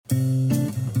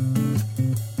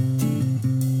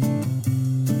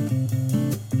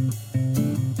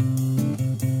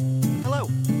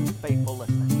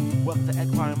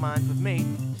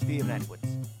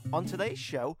On today's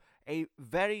show, a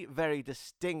very, very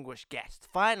distinguished guest.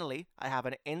 Finally, I have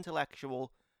an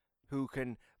intellectual who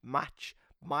can match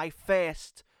my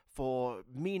thirst for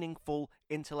meaningful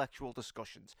intellectual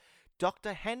discussions.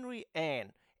 Dr. Henry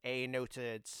Earne, a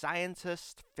noted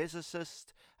scientist,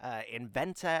 physicist,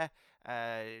 inventor,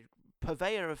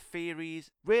 purveyor of theories.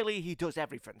 Really, he does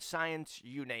everything. Science,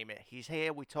 you name it. He's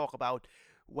here. We talk about,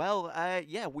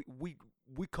 we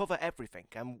cover everything.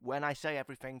 And when I say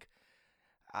everything,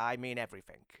 I mean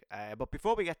everything. But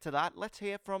before we get to that, let's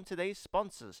hear from today's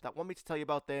sponsors that want me to tell you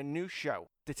about their new show.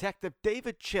 Detective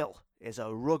David Chill is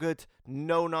a rugged,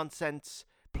 no-nonsense,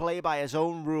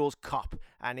 play-by-his-own-rules cop,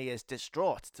 and he is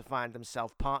distraught to find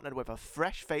himself partnered with a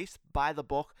fresh-faced,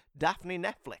 by-the-book Daphne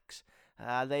Netflix.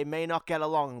 They may not get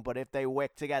along, but if they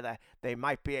work together, they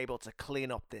might be able to clean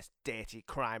up this dirty,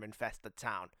 crime-infested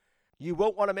town. You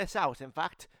won't want to miss out. In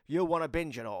fact, you'll want to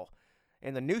binge it all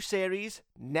in the new series,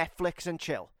 Netflix and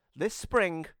Chill, this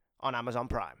spring on Amazon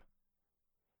Prime.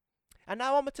 And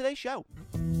now on with today's show.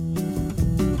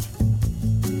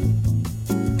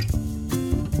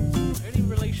 Any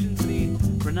relation to the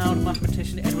renowned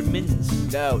mathematician Edward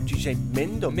Minns? No, did you say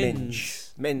Mind or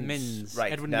Minns. Minge? Minns.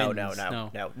 Right, Edward no, Minns.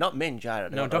 no. Not Minge, I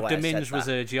don't know. No, Dr. Minns was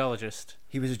a geologist.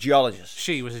 He was a geologist.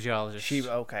 She was a geologist.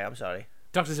 Okay, I'm sorry.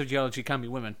 Doctors of geology can be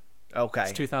women. Okay.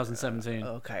 It's 2017.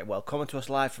 Okay, well, coming to us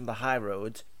live from the high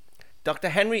road, Dr.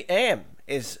 Henry Earne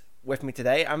is with me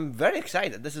today. I'm very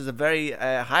excited. This is a very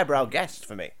highbrow guest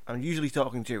for me. I'm usually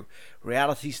talking to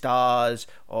reality stars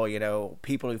or,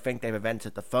 people who think they've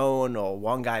invented the phone or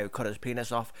one guy who cut his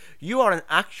penis off. You are an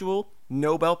actual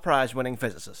Nobel Prize winning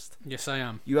physicist. Yes, I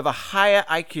am. You have a higher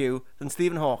IQ than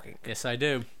Stephen Hawking. Yes, I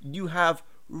do. You have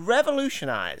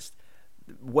revolutionized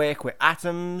work with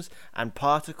atoms and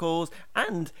particles,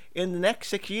 and in the next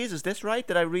 6 years, is this right?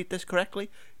 Did I read this correctly?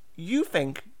 You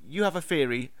think you have a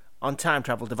theory on time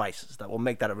travel devices that will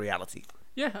make that a reality.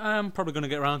 Yeah, I'm probably going to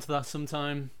get around to that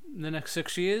sometime in the next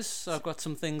 6 years. I've got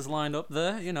some things lined up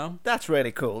there, That's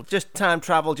really cool. Just time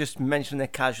travel, just mention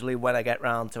it casually when I get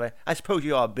round to it. I suppose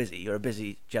you are busy. You're a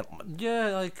busy gentleman.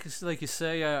 Yeah, like you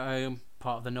say, I am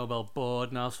part of the Nobel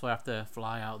board now, so I have to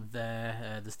fly out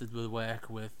there. This did work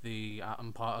with the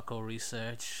atom particle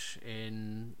research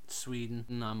in Sweden.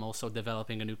 And I'm also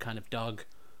developing a new kind of dog.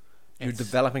 You're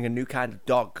developing a new kind of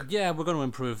dog. Yeah, we're going to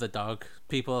improve the dog.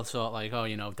 People thought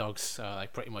dogs are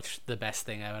like pretty much the best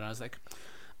thing ever, and I was like,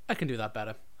 I can do that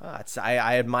better.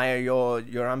 I admire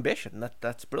your ambition.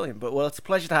 That's brilliant. But well, it's a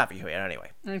pleasure to have you here anyway.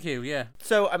 Thank you. Yeah.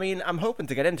 So I'm hoping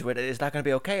to get into it. Is that going to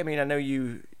be okay? I know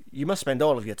you must spend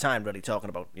all of your time really talking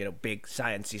about big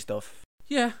sciencey stuff.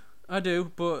 Yeah, I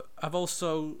do. But I've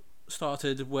also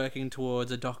started working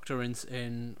towards a doctorate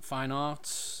in fine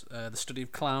arts, the study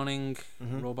of clowning,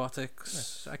 robotics.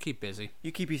 Yes. I keep busy.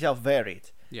 You keep yourself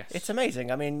varied. Yes. It's amazing.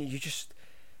 You just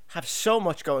have so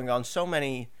much going on, so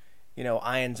many,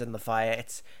 irons in the fire.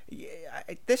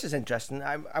 This is interesting.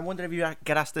 I wonder if you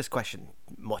get asked this question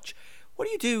much. What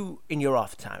do you do in your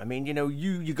off time?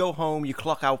 You go home, you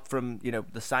clock out from,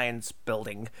 the science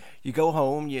building. You go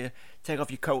home, you take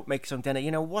off your coat, make some dinner.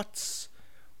 What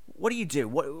do you do?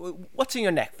 What's in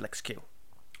your Netflix queue?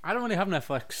 I don't really have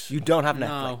Netflix. You don't have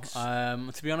Netflix?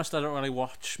 No. To be honest, I don't really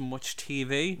watch much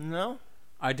TV. No?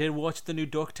 I did watch the new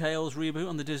DuckTales reboot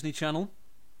on the Disney Channel.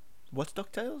 What's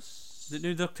DuckTales? The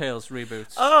new DuckTales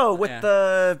reboot. Oh, with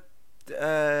the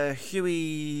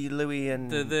Huey, Louie,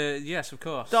 and yes, of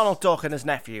course. Donald Duck and his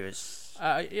nephews.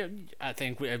 I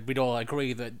think we'd all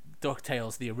agree that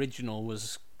DuckTales, the original,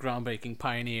 was groundbreaking,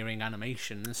 pioneering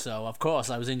animation. So, of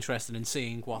course, I was interested in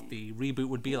seeing what the reboot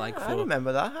would be like I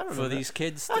remember that. For these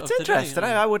kids. That's interesting.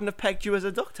 I wouldn't have pegged you as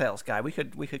a DuckTales guy. We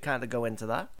could kind of go into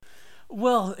that.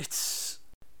 Well, it's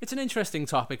an interesting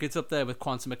topic. It's up there with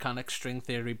quantum mechanics, string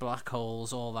theory, black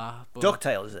holes, all that. But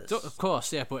DuckTales is. Of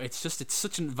course, yeah, but it's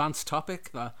such an advanced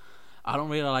topic that I don't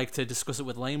really like to discuss it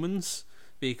with layman's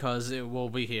because it will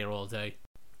be here all day.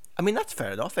 That's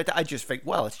fair enough. I just think,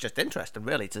 it's just interesting,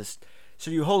 really. So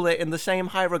you hold it in the same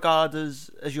high regard as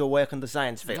your work in the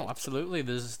science field? No, absolutely.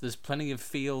 There's plenty of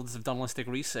fields of journalistic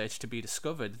research to be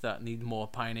discovered that need more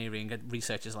pioneering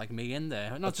researchers like me in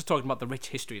there. I'm not just talking about the rich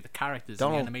history of the characters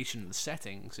and the animation and the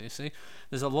settings. You see,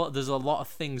 there's a lot of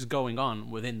things going on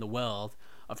within the world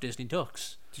of Disney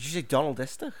Ducks. Did you say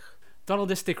Donaldistic?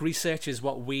 Donaldistic research is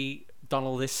what we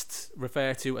Donaldists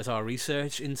refer to as our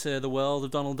research into the world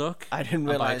of Donald Duck. I didn't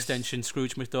realise. And by extension,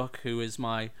 Scrooge McDuck, who is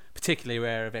my particular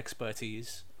area of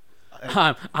expertise.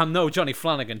 I'm no Johnny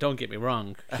Flanagan, don't get me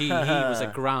wrong. He was a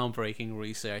groundbreaking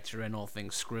researcher in all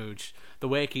things Scrooge. The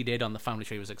work he did on the family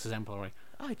tree was exemplary.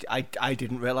 I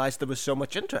didn't realise there was so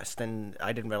much interest, and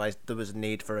I didn't realise there was a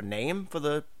need for a name for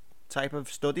the type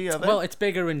of study of it? Well, it's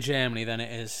bigger in Germany than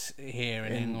it is here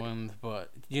in England.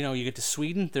 But you get to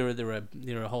Sweden, there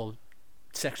are whole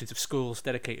sections of schools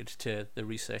dedicated to the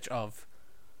research of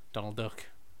Donald Duck.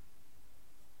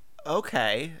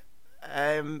 Okay,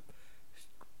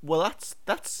 well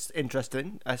that's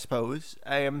interesting. I suppose.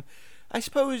 I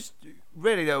suppose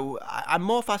really though, I'm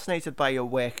more fascinated by your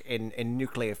work in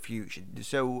nuclear fusion.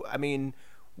 So I mean,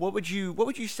 what would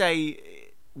you say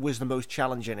was the most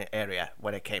challenging area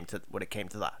when it came to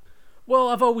that? Well,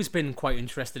 I've always been quite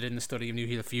interested in the study of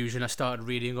nuclear fusion. I started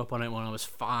reading up on it when I was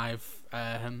 5.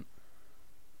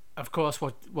 Of course,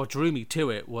 what drew me to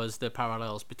it was the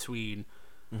parallels between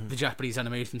the Japanese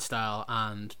animation style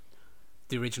and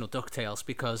the original DuckTales,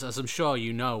 because, as I'm sure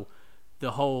you know,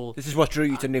 the whole... This is what drew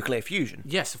you to nuclear fusion?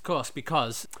 Yes, of course,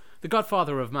 because the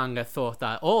godfather of manga thought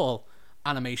that all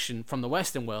animation from the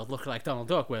Western world looked like Donald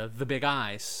Duck with the big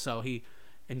eyes, so he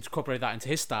incorporated that into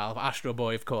his style, Astro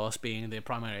Boy, of course, being the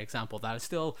primary example. That is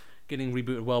still getting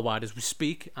rebooted worldwide as we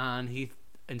speak, and he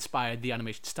inspired the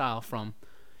animation style from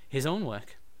his own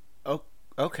work. Oh,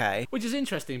 okay. Which is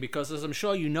interesting because, as I'm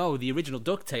sure you know, the original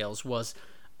DuckTales was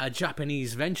a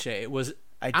Japanese venture. It was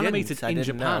animated in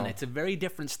Japan. It's a very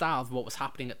different style of what was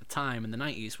happening at the time in the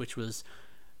 90s, which was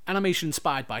animation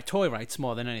inspired by toy rights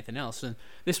more than anything else. And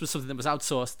this was something that was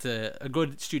outsourced to a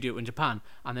good studio in Japan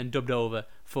and then dubbed over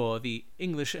for the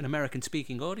English and American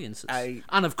speaking audiences.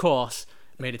 And of course,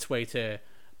 made its way to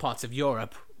parts of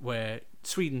Europe where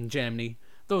Sweden, Germany,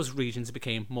 those regions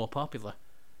became more popular.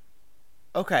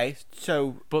 Okay,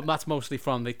 so... But that's mostly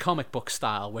from the comic book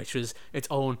style, which is its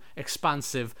own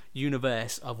expansive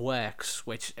universe of works,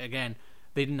 which, again,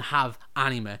 they didn't have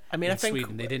anime in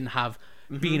Sweden. They didn't have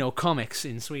Beano comics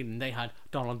in Sweden. They had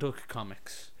Donald Duck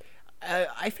comics.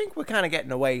 I think we're kind of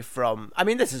getting away from... I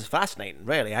mean, this is fascinating,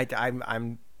 really.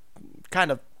 I'm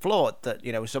kind of floored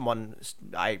that, someone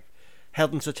I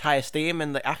held in such high esteem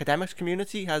in the academics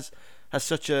community has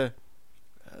such an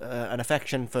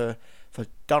affection for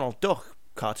Donald Duck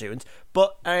cartoons.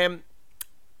 But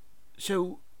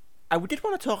so I did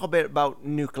want to talk a bit about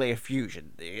nuclear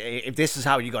fusion. If this is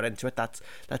how you got into it, that's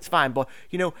fine. But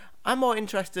I'm more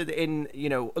interested in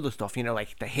other stuff.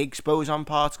 Like the Higgs boson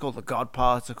particle, the God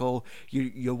particle.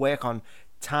 Your work on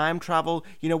time travel.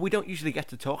 We don't usually get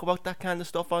to talk about that kind of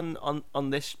stuff on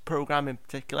this program in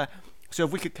particular. So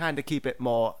if we could kind of keep it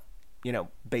more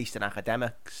based in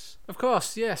academics. Of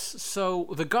course, yes. So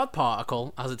the God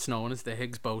particle, as it's known as the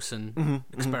Higgs boson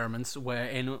experiments,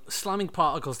 wherein slamming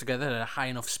particles together at a high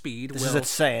enough speed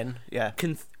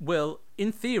will,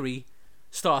 in theory,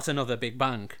 start another Big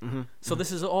Bang. So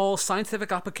this is all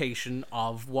scientific application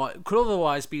of what could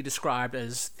otherwise be described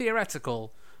as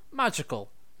theoretical, magical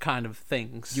kind of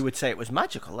things. You would say it was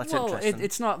magical. That's interesting.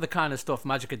 It's not the kind of stuff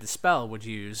Magica De Spell would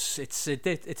use. It's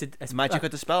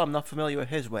Magica De Spell. I'm not familiar with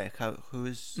his work. Who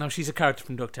is? No, she's a character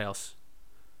from DuckTales.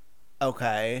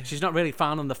 Okay. She's not really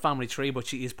found on the family tree, but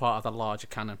she is part of the larger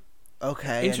canon.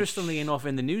 Okay. Interestingly enough,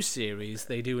 in the new series,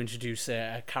 they do introduce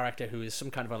a character who is some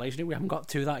kind of relation. We haven't got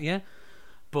to that yet.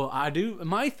 But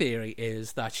my theory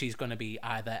is that she's going to be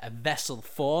either a vessel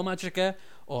for Magica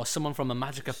or someone from the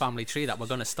Magica family tree that we're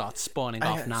going to start spawning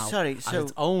off now as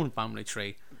its own family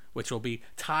tree, which will be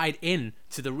tied in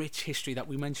to the rich history that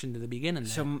we mentioned at the beginning.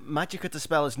 So Magica De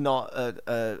Spell is not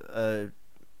a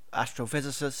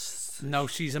astrophysicist? No,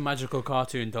 she's a magical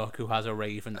cartoon duck who has a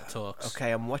raven that talks.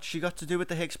 Okay, and what's she got to do with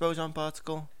the Higgs boson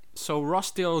particle? So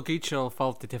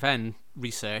Rostiol-Gichel-Faltitive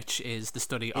research is the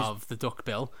study of the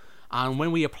duckbill. And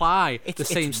when we apply the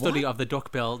same study of the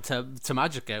duckbill to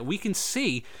Magica, we can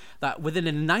see that within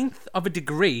a 1/9 of a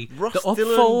degree, the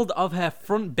upfold of her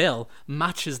front bill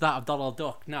matches that of Donald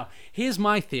Duck. Now, here's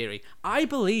my theory. I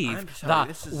believe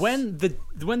when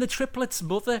the triplet's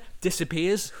mother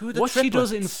disappears, she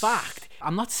does in fact...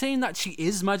 I'm not saying that she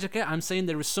is Magica. I'm saying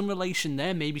there is some relation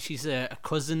there. Maybe she's a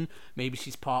cousin. Maybe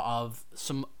she's part of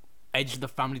some edge of the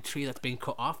family tree that's been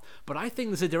cut off, but I think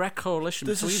there's a direct correlation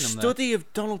between them. There's a study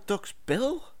of Donald Duck's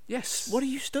bill? Yes. What are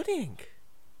you studying?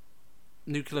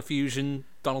 Nuclear fusion,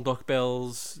 Donald Duck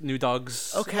bills, new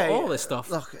dogs, all this stuff.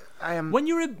 Look, I am... When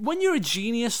you're a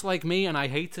genius like me, and I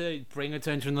hate to bring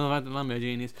attention to the fact that I'm a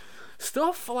genius,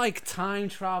 stuff like time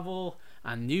travel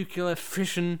and nuclear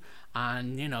fission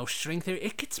and, string theory,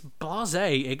 it gets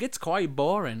blasé. It gets quite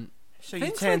boring. So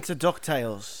you turn to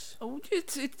DuckTales. Oh,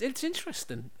 it's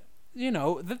interesting.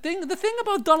 The thing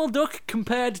about Donald Duck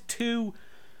compared to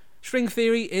string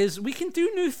theory is we can do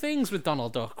new things with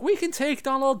Donald Duck. We can take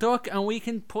Donald Duck and we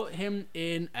can put him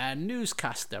in a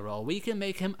newscaster, or we can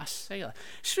make him a sailor.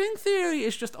 String theory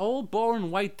is just old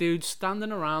boring white dudes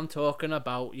standing around talking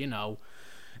about,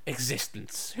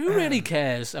 existence. Who really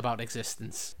cares about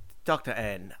existence? Dr.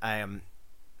 N,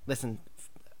 listen,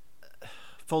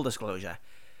 full disclosure,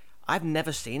 I've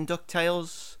never seen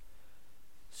DuckTales,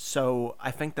 so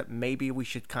I think that maybe we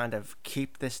should kind of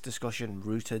keep this discussion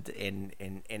rooted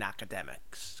in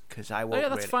academics, because I won't. Oh yeah,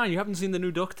 that's fine. You haven't seen the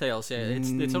new DuckTales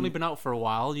yet. It's only been out for a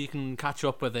while. You can catch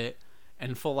up with it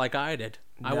in full like I did.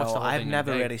 I watched the whole thing. I've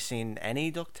never really seen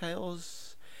any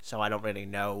DuckTales, so I don't really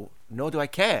know, nor do I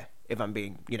care, if I'm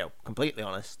being, completely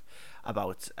honest,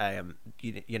 about,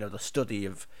 the study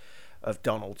of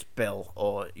Donald Bill,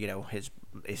 or, his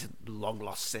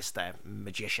long-lost sister,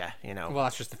 Magicia, Well,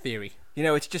 that's just a theory.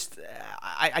 It's just,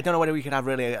 I don't know whether we could have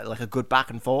really, like, a good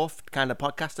back-and-forth kind of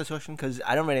podcast discussion, because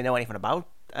I don't really know anything about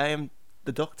the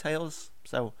DuckTales,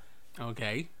 so...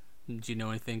 Okay. Do you know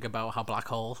anything about how black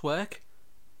holes work?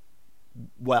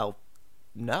 Well,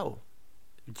 no.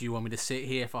 Do you want me to sit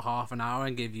here for half an hour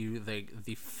and give you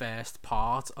the first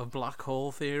part of black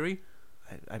hole theory?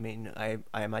 I mean, I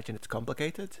imagine it's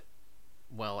complicated.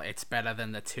 Well, it's better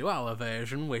than the 2-hour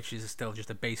version, which is still just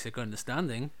a basic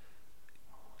understanding.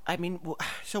 I mean,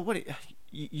 so what?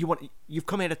 You've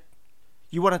come here to,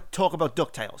 you want to talk about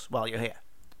DuckTales while you're here?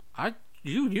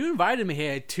 You invited me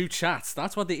here to chat.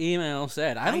 That's what the email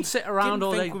said. I don't sit around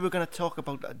all day. I didn't think we were going to talk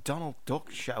about a Donald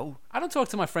Duck show. I don't talk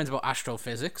to my friends about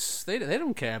astrophysics. They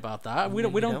don't care about that. We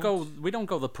don't go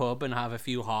to the pub and have a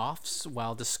few halves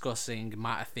while discussing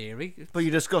matter theory. But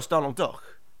you discuss Donald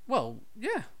Duck. Well,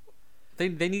 yeah. They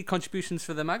need contributions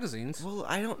for their magazines. Well,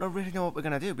 I don't really know what we're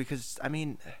going to do, because I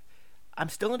mean, I'm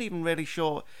still not even really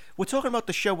sure. We're talking about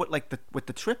the show with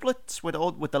the triplets, with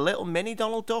the little mini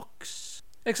Donald Ducks.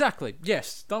 Exactly.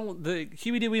 Yes. The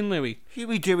Huey, Dewey, and Louie.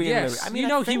 Huey, Dewey, and Louie. I mean,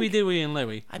 Huey, Dewey, and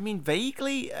Louie. I mean,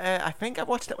 vaguely. I think I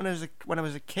watched it when I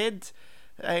was a kid.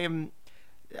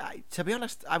 To be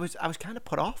honest, I was kind of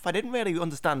put off. I didn't really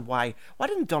understand why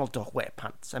didn't Donald Duck wear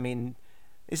pants? I mean,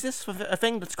 is this a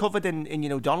thing that's covered in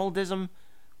Donaldism?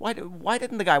 Why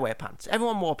didn't the guy wear pants?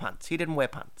 Everyone wore pants. He didn't wear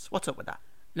pants. What's up with that?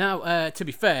 Now, to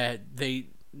be fair,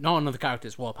 none of the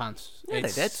characters wore pants. Yeah,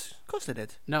 they did. Of course they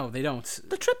did. No, they don't.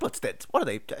 The triplets did. What are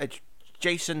they?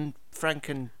 Jason, Frank,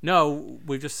 and... No,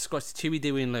 we've just discussed Huey,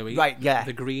 Dewey, and Louie. Right, yeah.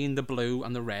 The green, the blue,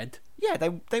 and the red. Yeah,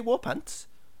 they wore pants.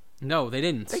 No, they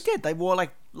didn't. They did. They wore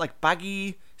like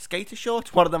baggy skater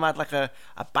shorts. One of them had like a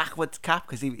backwards cap,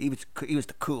 because he was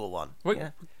the cool one. Wait, yeah.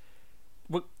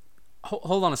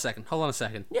 Hold on a second.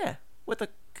 Yeah, with the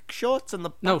shorts and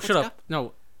the No, shut up. cap.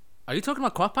 No. Are you talking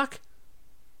about Quack Pack?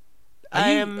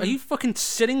 Are you fucking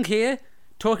sitting here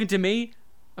talking to me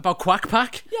about Quack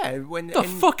Pack? Yeah,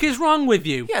 the fuck is wrong with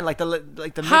you? Yeah, like the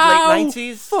mid-late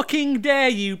 90s. How fucking dare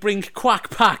you bring Quack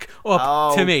Pack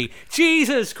up to me?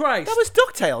 Jesus Christ. That was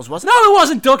DuckTales, wasn't it? No, it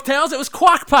wasn't DuckTales, it was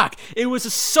Quack Pack. It was a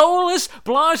soulless,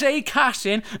 blasé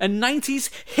cash-in and 90s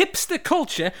hipster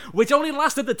culture which only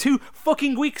lasted the 2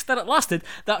 fucking weeks that it lasted,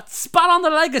 that spat on the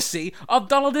legacy of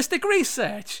Donaldistic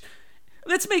research.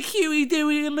 Let's make Huey,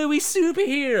 Dewey, and Louie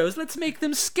superheroes. Let's make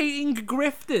them skating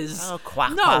grifters. Oh,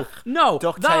 Quack Pack. No.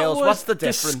 DuckTales, what's the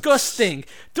difference? Disgusting.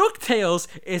 DuckTales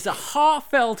is a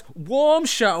heartfelt, warm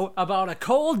show about a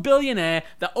cold billionaire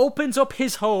that opens up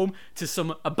his home to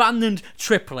some abandoned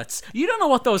triplets. You don't know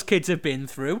what those kids have been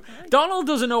through. Donald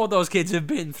doesn't know what those kids have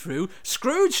been through.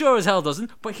 Scrooge sure as hell doesn't,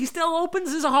 but he still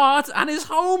opens his heart and his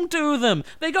home to them.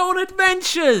 They go on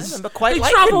adventures. They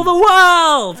travel the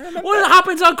world. What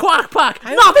happens on Quack Pack?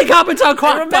 Nothing happens on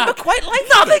Quack Pack.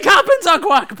 Nothing happens on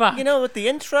Quack Pack. You know, with the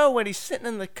intro when he's sitting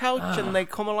on the couch and they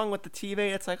come along with the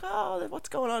TV, it's like, oh, what's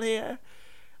going on here?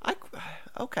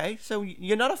 Okay, so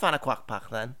you're not a fan of Quack Pack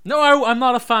then? No, I'm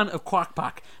not a fan of Quack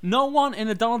Pack. No one in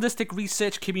the Donaldistic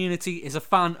research community is a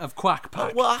fan of Quack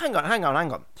Pack. Well, hang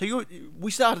on. So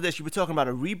we started this, you were talking about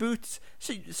a reboot.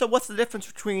 So what's the difference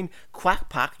between Quack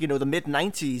Pack, the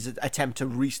mid-90s attempt to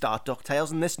restart DuckTales,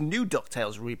 and this new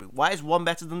DuckTales reboot? Why is one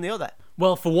better than the other?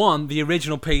 Well, for one, the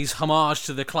original pays homage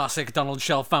to the classic Donald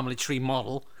Shell family tree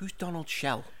model. Who's Donald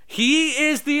Shell? He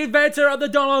is the inventor of the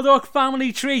Donald Duck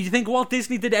family tree. Do you think Walt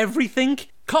Disney did everything?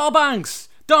 Carl Banks,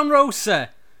 Don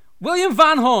Rosa, William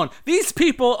Van Horn. These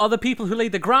people are the people who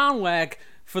laid the groundwork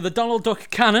for the Donald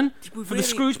Duck canon, for the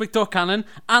Scrooge McDuck canon,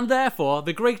 and therefore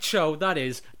the great show that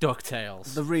is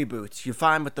DuckTales. The reboot. You're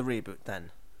fine with the reboot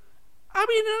then? I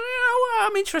mean,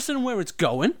 I'm interested in where it's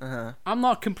going. Uh-huh. I'm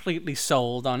not completely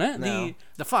sold on it. No.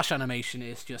 The Flash animation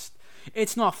is just...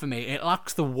 It's not for me. It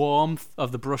lacks the warmth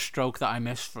of the brushstroke that I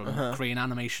miss from Korean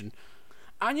animation.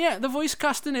 And yeah, the voice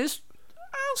casting is...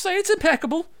 I'll say it's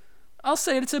impeccable.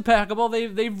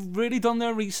 They've really done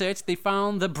their research. They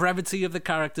found the brevity of the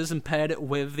characters and paired it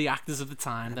with the actors of the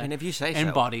time. I mean, if you say so.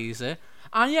 Embodies it.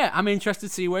 And yeah, I'm interested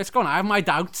to see where it's going. I have my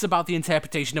doubts about the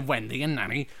interpretation of Wendy and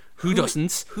Nanny, Who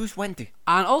doesn't? Who's Wendy?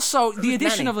 And also, the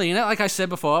addition Nanny? of Lena, like I said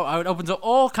before, it opens up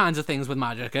all kinds of things with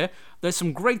Magica. There's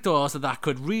some great doors that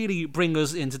could really bring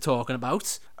us into talking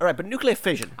about. All right, but nuclear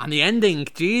fission. And the ending,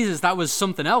 Jesus, that was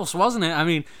something else, wasn't it? I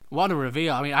mean, what a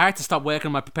reveal. I mean, I had to stop working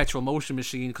on my perpetual motion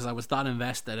machine because I was that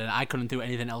invested and I couldn't do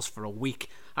anything else for a week.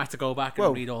 I had to go back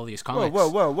and read all these comics.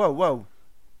 Whoa.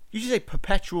 You say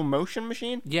perpetual motion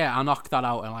machine? Yeah, I knocked that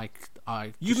out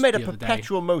and You've made a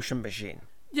perpetual motion machine.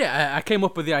 Yeah, I came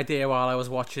up with the idea while I was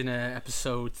watching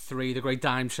episode 3, The Great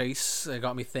Dime Chase. It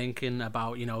got me thinking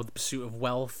about, the pursuit of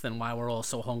wealth and why we're all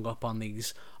so hung up on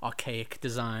these archaic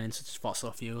designs such as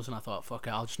fossil fuels. And I thought, fuck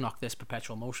it, I'll just knock this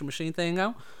perpetual motion machine thing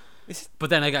out. But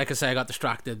then I could say I got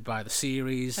distracted by the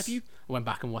series. Went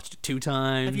back and watched it 2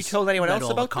 times. Have you told anyone else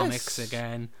about the comics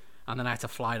again? And then I had to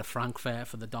fly to Frankfurt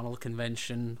for the Donald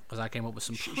convention because I came up with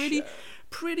some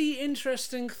pretty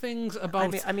interesting things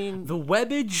about I mean, the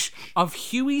webbage of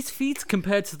Huey's feet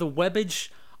compared to the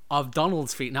webbage of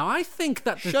Donald's feet. Now, I think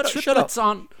that the triplets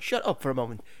aren't... Shut up for a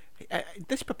moment.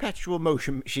 This perpetual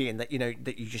motion machine that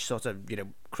you just sort of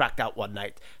cracked out one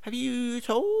night. Have you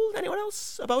told anyone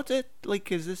else about it?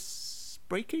 Like, is this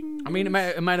breaking news? I mean,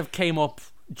 it might have came up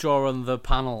during the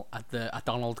panel at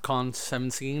Donald Con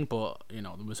 17, but there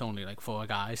was only like 4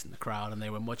 guys in the crowd, and they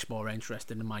were much more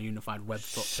interested in my unified web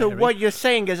foot So theory. what you're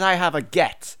saying is I have a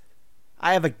get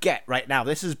right now.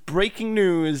 This is breaking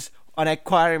news on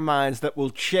Acquiring Minds that will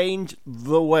change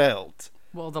the world.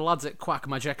 Well, the lads at Quack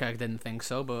Magica didn't think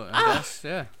so, but I guess,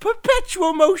 yeah.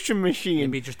 Perpetual motion machine.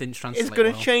 Maybe it just didn't translate. It's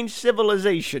going to change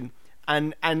civilization,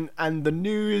 and the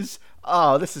news.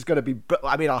 Oh, this is going to be.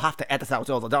 I mean, I'll have to edit out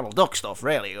all the Donald Duck stuff,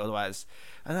 really. Otherwise,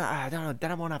 I don't know. Then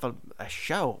I won't have a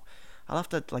show. I'll have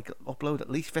to upload at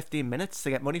least 15 minutes to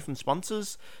get money from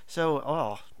sponsors.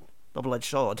 So, double-edged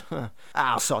sword.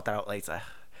 I'll sort that out later.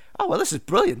 Oh well, this is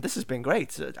brilliant. This has been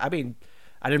great. I mean,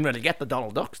 I didn't really get the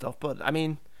Donald Duck stuff, but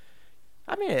I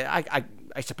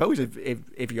suppose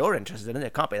if you're interested in it,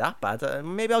 it can't be that bad.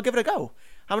 Maybe I'll give it a go.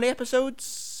 How many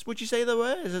episodes would you say there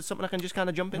were? Is it something I can just kind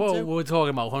of jump into? Well, we're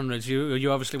talking about hundreds.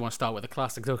 You obvioly want to start with the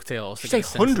classic DuckTales. You say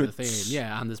hundreds?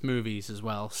 Yeah, and there's movies as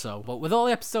well. So, but with all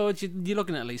the episodes, you're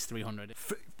looking at least 300.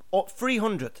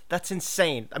 300? That's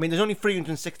insane. I mean, there's only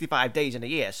 365 days in a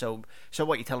year. So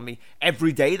what, you're telling me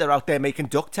every day they're out there making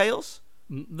DuckTales?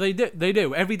 They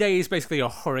do. Every day is basically a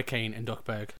hurricane in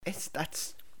Duckburg.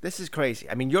 This is crazy.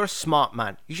 I mean, you're a smart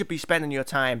man. You should be spending your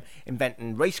time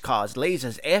inventing race cars,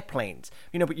 lasers, airplanes.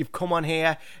 But you've come on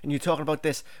here and you're talking about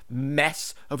this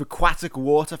mess of aquatic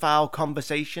waterfowl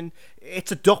conversation.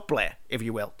 It's a duck blare, if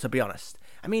you will, to be honest.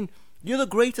 I mean, you're the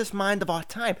greatest mind of our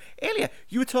time. Earlier,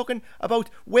 you were talking about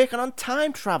working on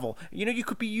time travel. You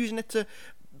could be using it to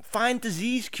find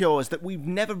disease cures that we've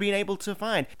never been able to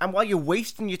find. And while you're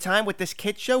wasting your time with this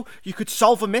kid show, you could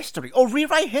solve a mystery or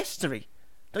rewrite history.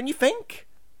 Don't you think?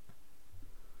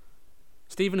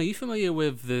 Stephen, are you familiar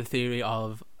with the theory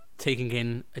of taking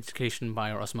in education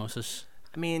by osmosis?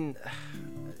 I mean,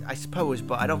 I suppose,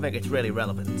 but I don't think it's really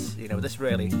relevant.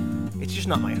 It's just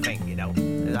not my thing,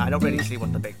 I don't really see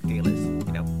what the big deal is,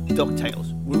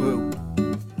 DuckTales, woohoo.